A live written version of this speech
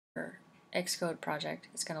Our XCode project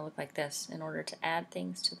is going to look like this. In order to add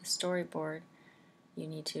things to the storyboard, you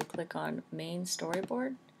need to click on Main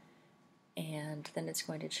Storyboard, and then it's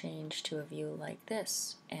going to change to a view like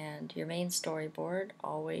this. And your main storyboard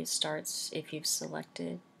always starts, if you've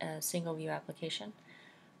selected a single view application,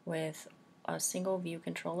 with a single view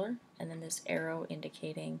controller, and then this arrow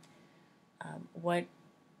indicating what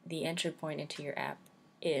the entry point into your app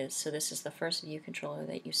is. So this is the first view controller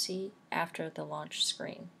that you see after the launch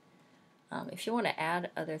screen. If you want to add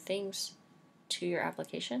other things to your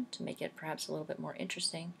application to make it perhaps a little bit more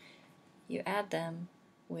interesting, you add them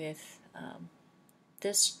with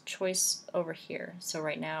this choice over here. So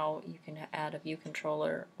right now you can add a view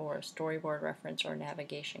controller or a storyboard reference or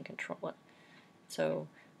navigation controller. So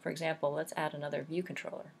for example, let's add another view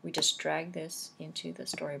controller. We just drag this into the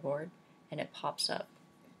storyboard and it pops up.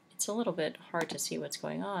 It's a little bit hard to see what's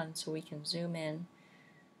going on, so we can zoom in,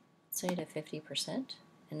 say to 50%,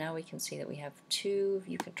 and now we can see that we have two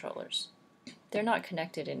view controllers. They're not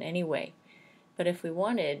connected in any way, but if we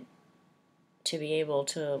wanted to be able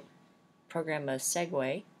to program a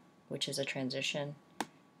segue, which is a transition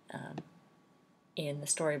in the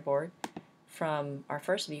storyboard, from our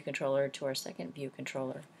first view controller to our second view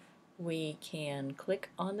controller, we can click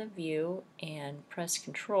on the view and press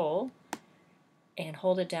Control and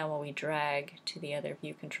hold it down while we drag to the other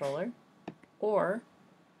view controller, or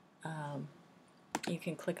you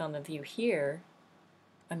can click on the view here,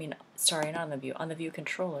 not on the view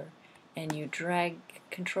controller, and you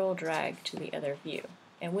control drag to the other view.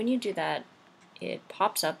 And when you do that, it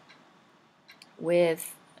pops up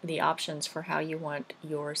with the options for how you want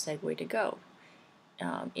your segue to go.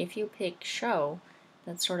 If you pick Show,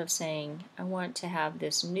 that's sort of saying, I want to have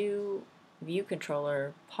this new view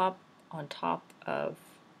controller pop on top of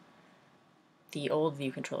the old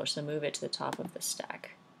view controller, so move it to the top of the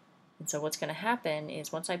stack. And so what's going to happen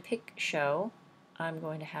is once I pick Show, I'm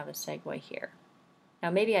going to have a segue here. Now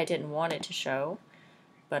maybe I didn't want it to show,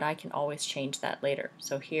 but I can always change that later.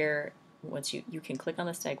 So here, once you can click on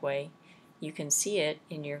the segue, you can see it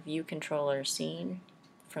in your view controller scene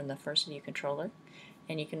from the first view controller,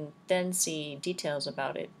 and you can then see details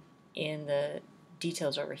about it in the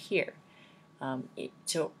details over here.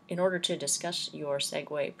 So in order to discuss your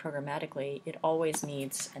segue programmatically, it always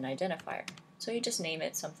needs an identifier. So you just name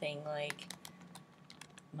it something like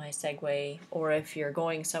my segue, or if you're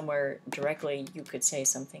going somewhere directly, you could say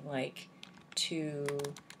something like to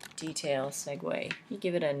detail segue. You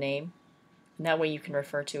give it a name, and that way you can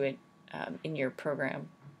refer to it in your program.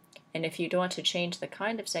 And if you don't want to change the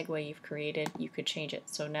kind of segue you've created, you could change it.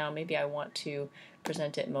 So now maybe I want to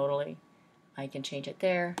present it modally. I can change it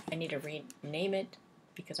there. I need to rename it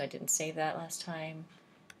because I didn't save that last time.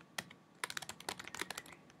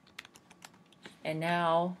 And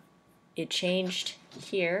now it changed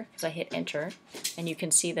here because I hit enter, and you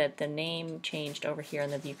can see that the name changed over here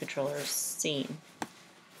in the view controller scene.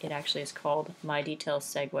 It actually is called My Details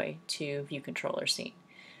Segue to View Controller Scene.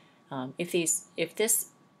 If this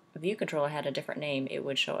view controller had a different name, it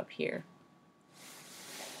would show up here.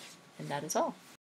 And that is all.